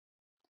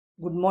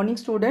Good morning,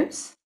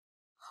 students.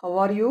 How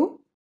are you?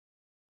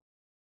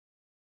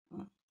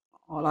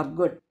 All are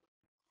good.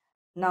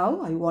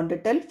 Now, I want to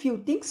tell few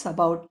things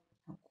about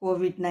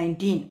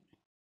COVID-19.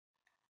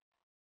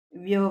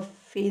 Wear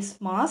face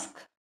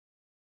mask,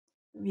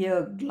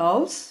 wear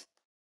gloves,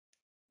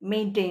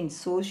 maintain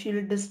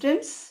social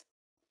distance,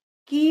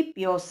 keep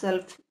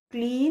yourself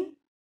clean,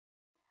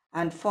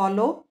 and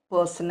follow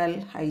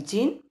personal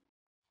hygiene.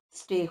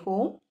 Stay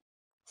home,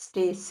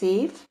 stay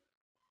safe,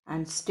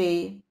 and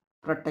stay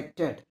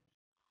protected.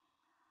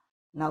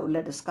 Now,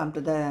 let us come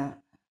to the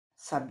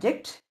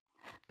subject.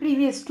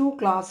 Previous two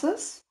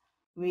classes,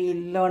 we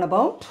learn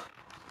about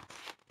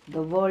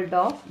the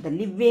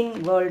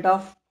living world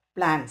of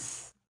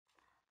plants.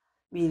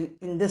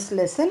 In this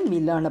lesson,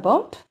 we learn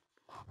about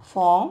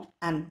form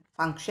and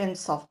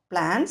functions of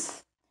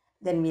plants.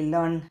 Then we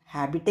learn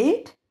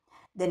habitat.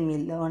 Then we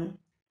learn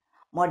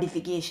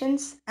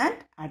modifications and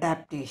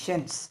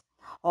adaptations.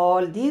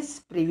 All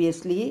these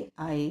previously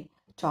I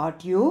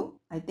taught you.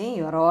 I think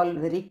you are all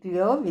very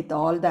clear with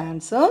all the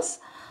answers.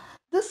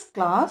 This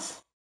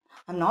class,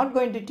 I'm not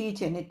going to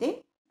teach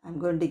anything. I'm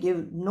going to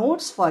give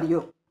notes for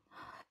you.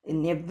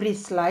 In every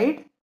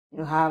slide,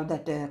 you have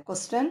that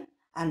question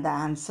and the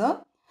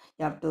answer.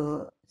 You have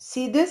to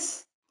see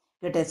this,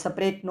 get a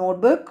separate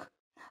notebook,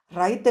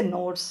 write the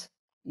notes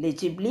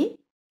legibly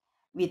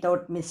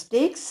without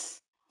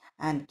mistakes,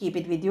 and keep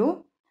it with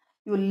you.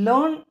 You will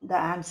learn the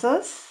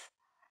answers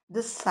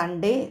this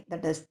Sunday,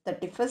 that is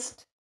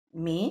 31st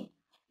May.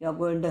 You are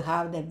going to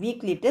have the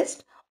weekly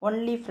test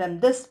only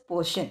from this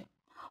portion.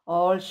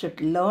 All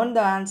should learn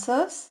the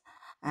answers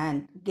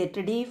and get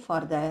ready for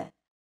the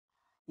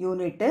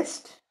unit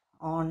test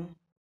on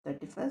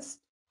 31st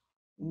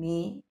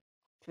May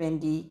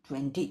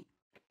 2020.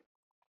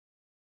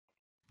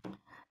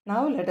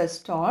 Now let us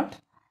start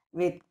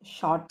with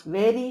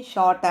very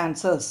short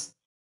answers.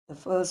 The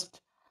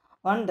first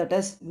one, that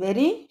is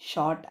very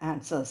short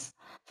answers.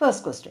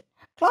 First question.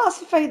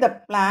 Classify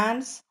the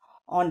plants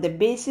on the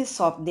basis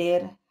of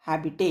their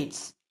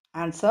habitats.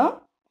 Answer.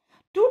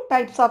 Two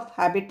types of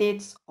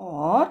habitats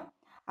are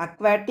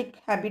aquatic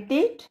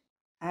habitat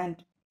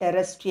and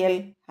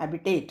terrestrial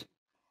habitat.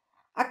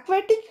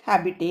 Aquatic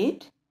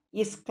habitat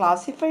is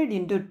classified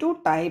into two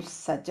types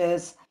such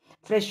as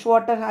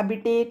freshwater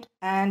habitat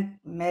and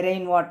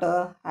marine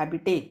water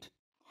habitat.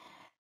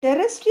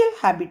 Terrestrial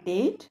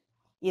habitat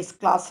is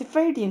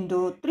classified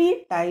into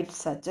three types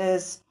such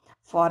as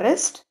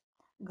forest,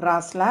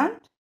 grassland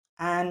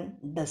and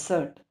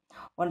desert.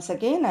 Once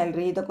again, I'll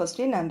read the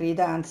question and read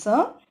the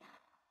answer.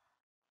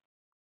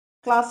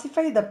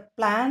 Classify the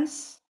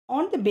plants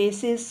on the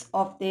basis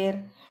of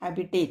their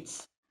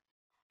habitats.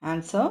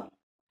 Answer.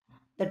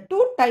 The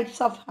two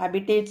types of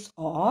habitats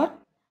are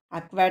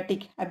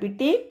aquatic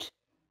habitat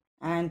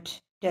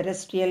and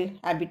terrestrial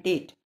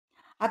habitat.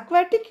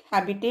 Aquatic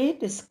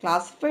habitat is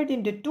classified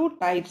into two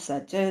types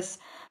such as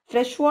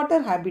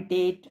freshwater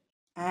habitat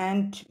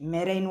and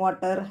marine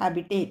water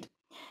habitat.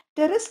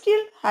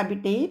 Terrestrial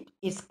habitat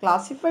is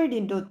classified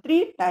into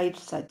three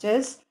types such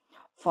as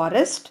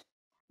forest,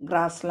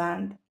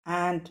 grassland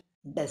and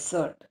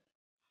desert.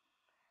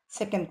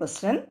 Second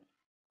question.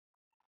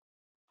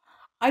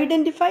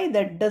 Identify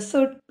the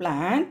desert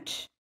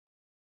plant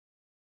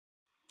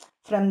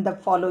from the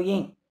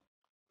following: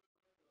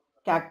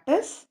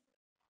 cactus,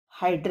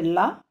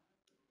 hydrilla,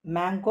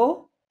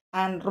 mango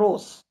and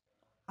rose.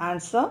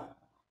 Answer.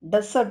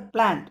 Desert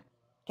plant,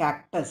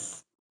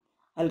 cactus.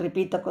 I'll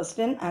repeat the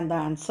question and the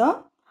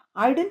answer.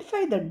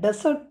 Identify the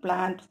desert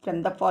plant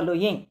from the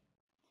following: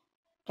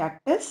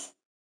 cactus,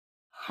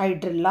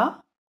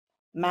 hydrilla,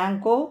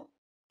 mango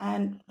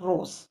and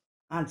rose.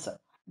 Answer.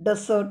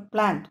 Desert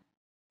plant,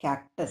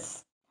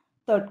 cactus.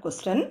 Third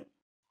question.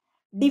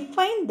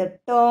 Define the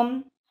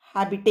term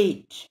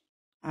habitat.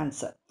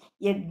 Answer.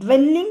 A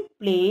dwelling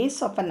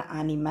place of an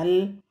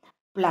animal,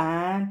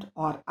 plant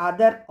or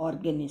other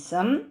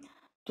organism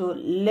to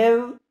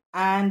live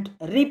and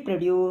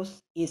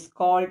reproduce is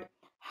called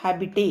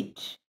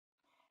habitat.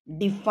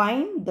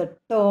 Define the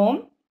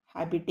term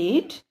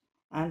habitat.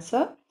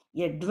 Answer.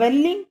 A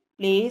dwelling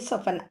place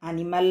of an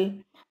animal,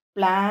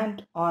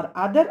 plant or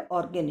other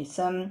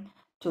organism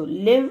to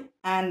live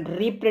and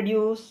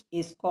reproduce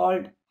is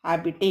called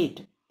habitat.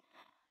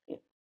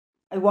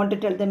 I want to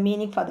tell the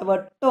meaning for the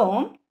word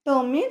term.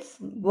 Term means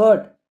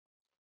word.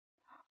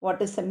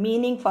 What is the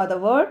meaning for the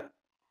word?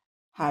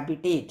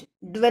 Habitat.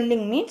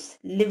 Dwelling means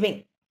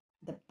living.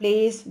 The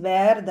place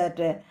where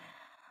that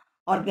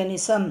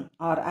organism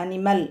or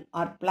animal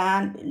or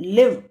plant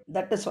live,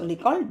 that is only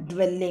called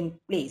dwelling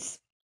place.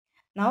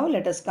 Now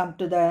let us come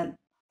to the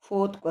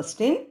fourth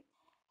question.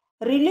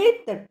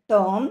 Relate the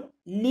term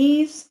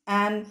leaves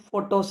and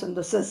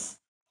photosynthesis.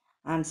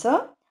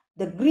 Answer.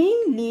 The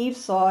green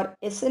leaves are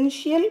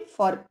essential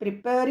for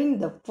preparing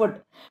the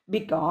food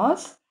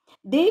because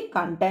they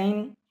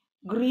contain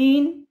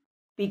green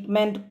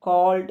pigment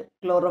called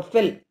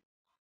chlorophyll.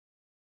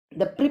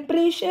 The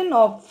preparation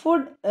of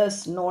food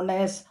is known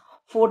as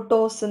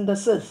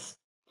photosynthesis.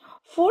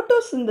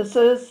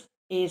 Photosynthesis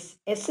is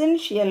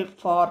essential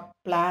for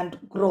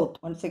plant growth?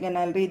 Once again,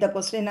 I'll read the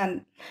question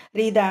and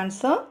read the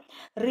answer.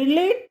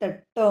 Relate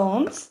the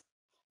terms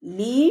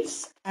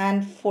leaves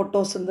and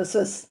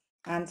photosynthesis.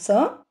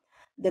 Answer.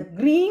 The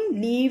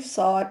green leaves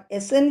are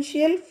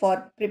essential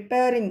for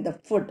preparing the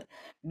food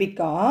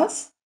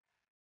because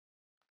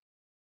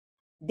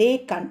they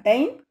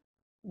contain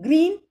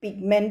green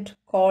pigment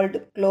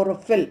called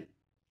chlorophyll.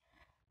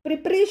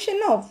 Preparation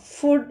of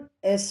food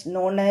is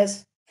known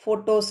as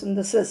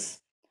photosynthesis.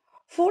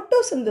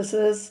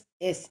 Photosynthesis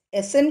is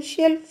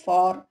essential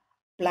for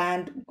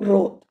plant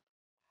growth.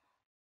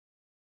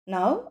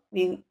 Now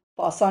we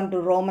pass on to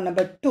Roman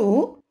number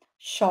 2,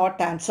 short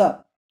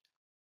answer.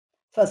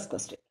 First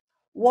question.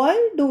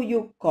 Why do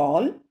you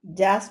call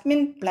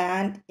jasmine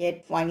plant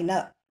a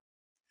twiner?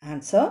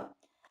 Answer.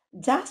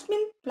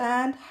 Jasmine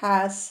plant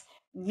has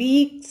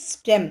weak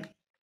stem.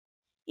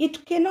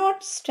 It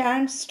cannot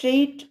stand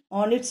straight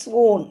on its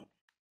own.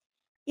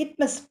 It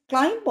must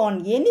climb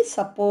on any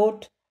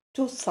support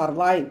to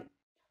survive.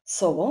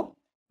 So,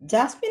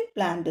 jasmine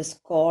plant is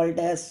called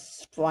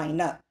as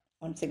twiner.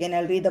 Once again,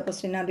 I'll read the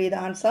question and read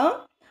the answer.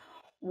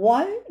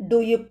 Why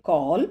do you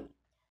call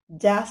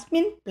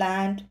jasmine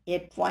plant a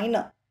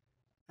twiner?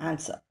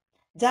 Answer.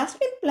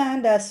 Jasmine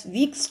plant has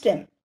weak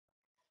stem.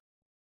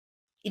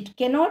 It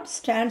cannot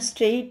stand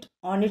straight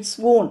on its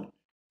own.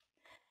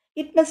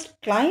 It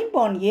must climb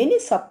on any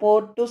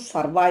support to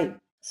survive.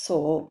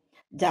 So,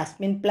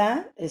 jasmine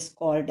plant is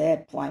called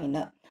a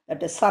twiner.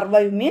 That is,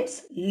 survive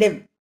means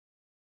live.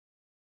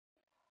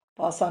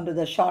 Pass on to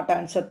the short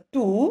answer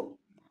 2.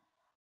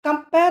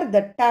 Compare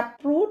the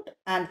taproot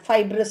and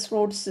fibrous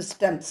root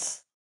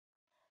systems.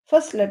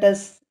 First, let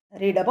us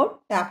read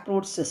about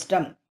taproot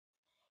system.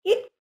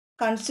 It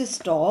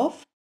consists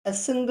of a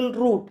single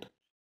root.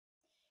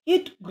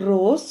 It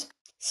grows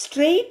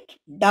straight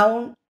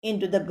down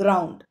into the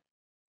ground,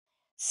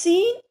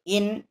 seen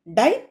in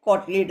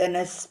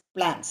dicotyledonous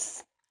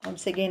plants.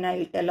 Once again, I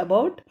will tell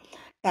about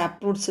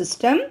taproot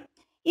system.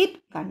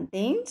 It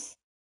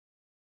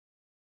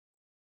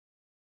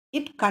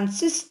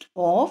consists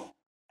of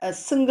a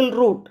single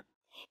root.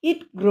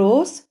 It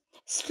grows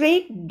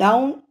straight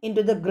down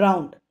into the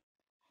ground,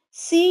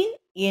 seen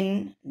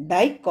in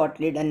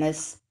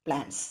dicotyledonous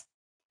plants.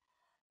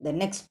 The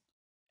next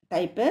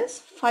type is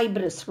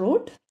fibrous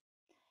root.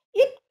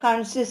 It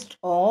consists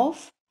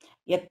of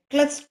a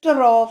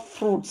cluster of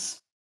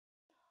fruits.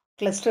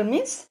 Cluster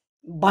means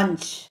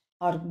bunch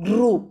or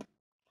group.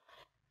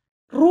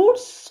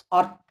 Roots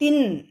are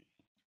thin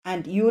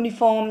and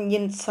uniform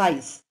in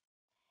size,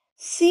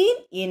 seen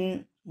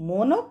in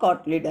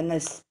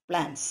monocotyledonous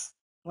plants.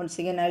 Once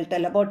again, I'll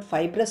tell about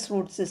fibrous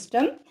root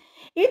system.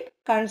 It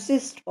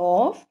consists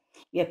of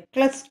a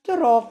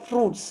cluster of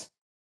fruits.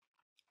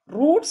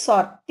 Roots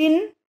are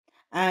thin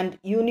and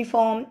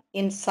uniform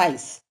in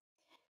size,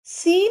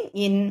 seen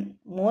in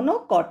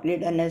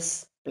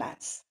monocotyledonous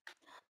plants.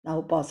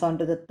 Now pass on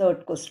to the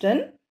third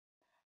question.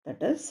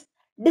 That is,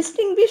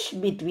 distinguish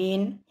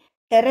between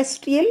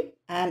terrestrial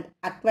and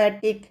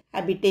aquatic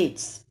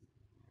habitats.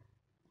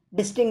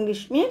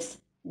 Distinguish means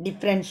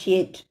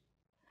differentiate.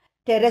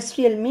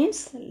 Terrestrial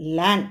means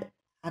land.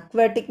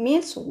 Aquatic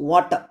means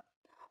water.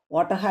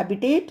 Water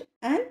habitat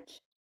and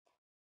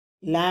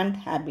land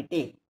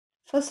habitat.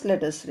 First,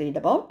 let us read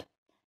about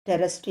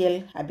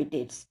terrestrial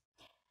habitats.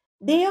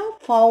 They are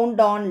found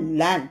on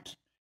land.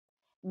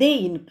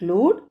 They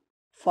include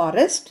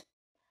forest,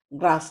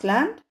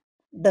 grassland,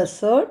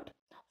 desert,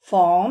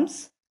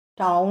 farms,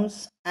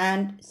 towns,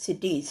 and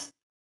cities.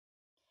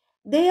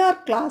 They are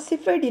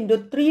classified into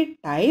 3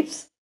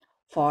 types: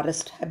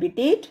 forest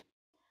habitat,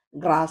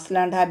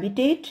 grassland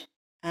habitat,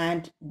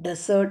 and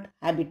desert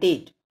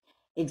habitat.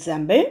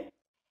 Example,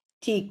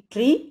 teak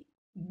tree,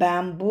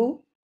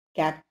 bamboo,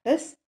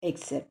 cactus,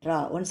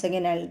 etc. Once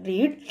again, I'll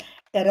read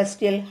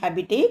terrestrial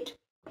habitat.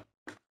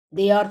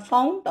 They are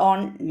found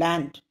on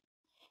land.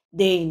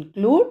 They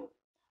include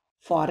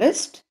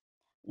forest,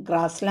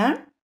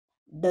 grassland,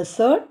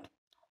 desert,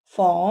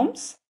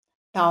 farms,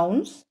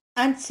 towns,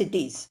 and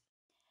cities.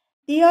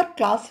 They are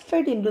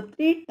classified into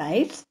 3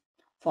 types: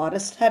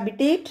 forest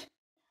habitat,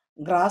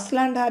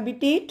 grassland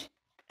habitat,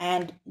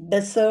 and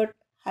desert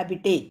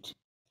habitat.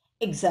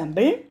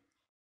 Example,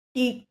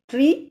 teak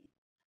tree,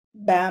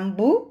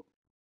 bamboo,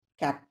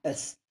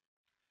 cactus.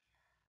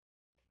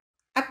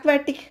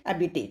 Aquatic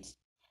habitats.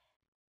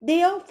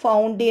 They are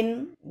found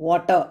in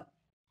water.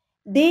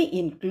 They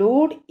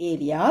include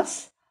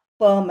areas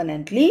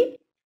permanently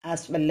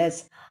as well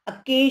as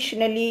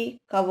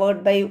occasionally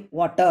covered by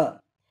water.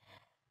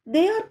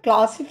 They are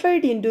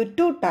classified into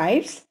 2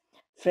 types: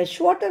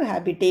 freshwater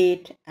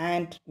habitat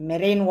and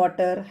marine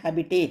water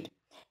habitat.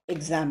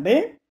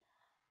 Example,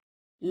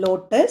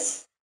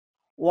 lotus,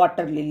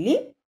 water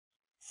lily,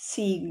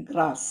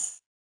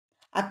 seagrass.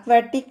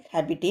 Aquatic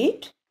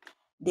habitat.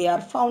 They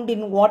are found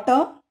in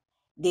water.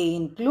 They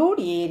include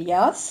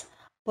areas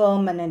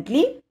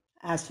permanently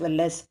as well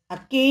as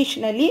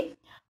occasionally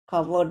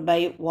covered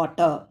by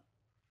water.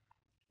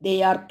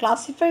 They are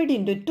classified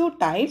into 2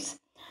 types: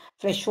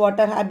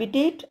 freshwater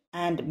habitat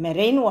and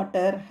marine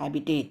water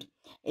habitat.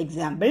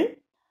 Example,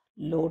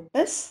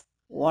 lotus,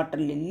 water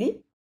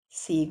lily,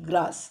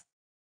 seagrass.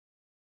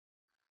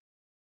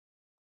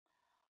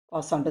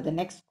 Pass on to the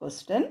next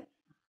question.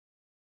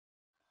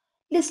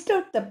 List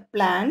out the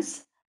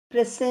plants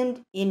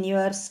present in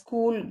your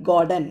school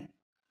garden.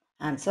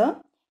 Answer,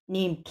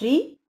 neem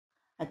tree,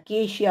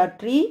 acacia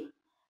tree,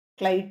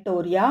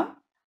 clitoria,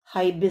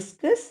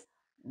 hibiscus,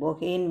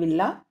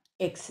 bougainvillea,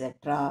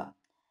 etc.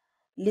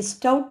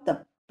 List out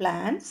the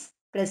plants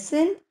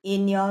present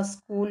in your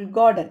school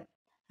garden.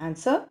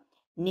 Answer,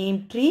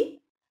 neem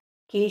tree,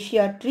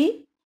 acacia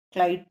tree,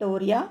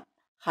 clitoria,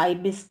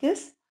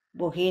 hibiscus,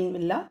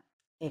 bougainvillea,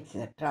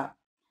 etc.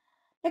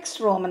 Next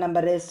Roman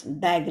number is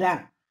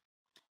diagram.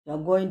 You are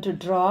going to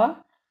draw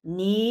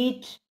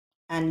neat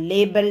and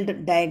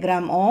labeled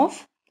diagram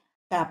of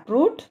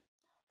taproot,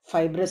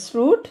 fibrous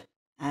root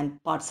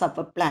and parts of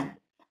a plant.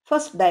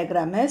 First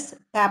diagram is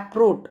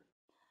taproot.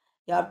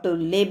 You have to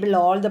label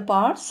all the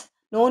parts.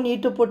 No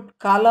need to put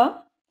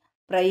color.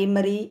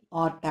 Primary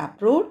or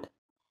taproot,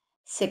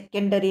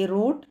 secondary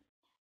root,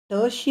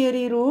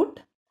 tertiary root,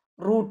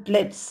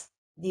 rootlets.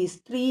 These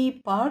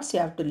three parts you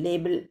have to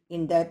label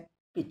in that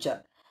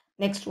picture.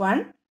 Next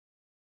one,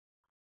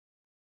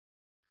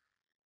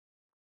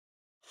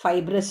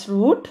 fibrous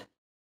root.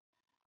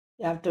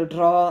 You have to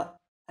draw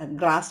a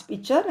grass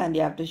picture and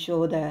you have to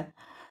show the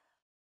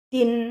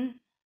thin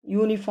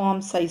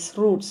uniform size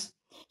roots.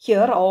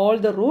 Here all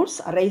the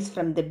roots arise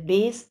from the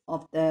base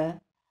of the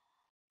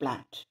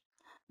plant.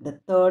 The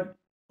third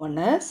one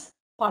is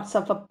parts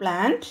of a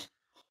plant.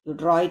 You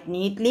draw it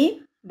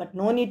neatly, but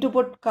no need to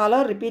put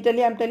color.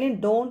 Repeatedly I am telling,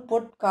 don't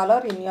put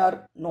color in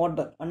your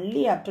notebook.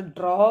 Only you have to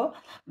draw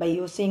by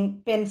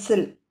using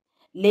pencil.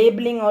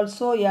 Labeling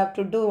also you have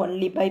to do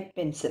only by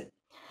pencil.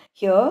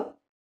 Here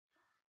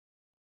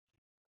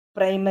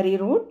primary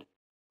root,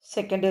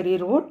 secondary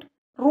root,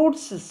 root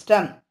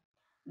system.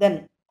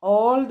 Then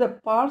all the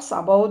parts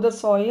above the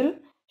soil,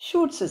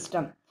 shoot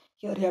system.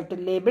 Here you have to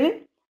label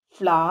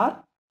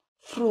flower,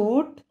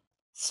 fruit,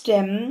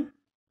 stem,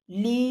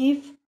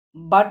 leaf,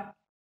 bud,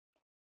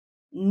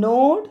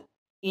 node,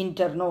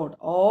 internode.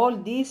 All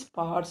these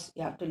parts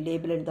you have to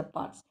label in the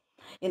parts.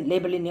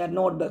 Label in your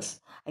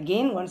notebooks.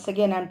 Once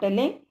again I am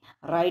telling,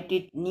 write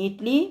it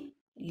neatly,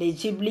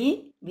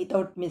 legibly,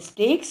 without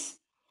mistakes,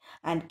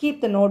 and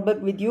keep the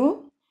notebook with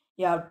you.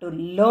 You have to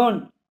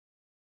learn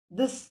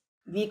this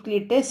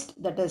weekly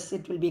test, that is,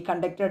 it will be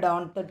conducted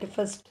on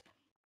 31st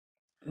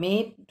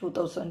May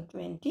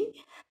 2020.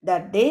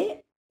 That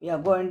day we are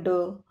going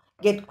to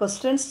get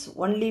questions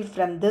only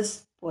from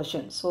this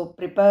portion. So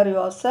prepare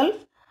yourself.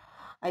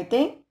 I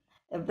think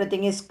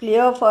everything is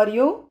clear for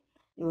you.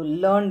 You will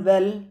learn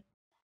well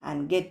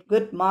and get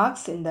good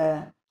marks in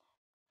the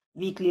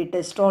weekly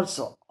test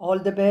also. All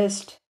the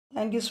best.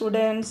 Thank you,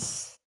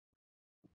 students.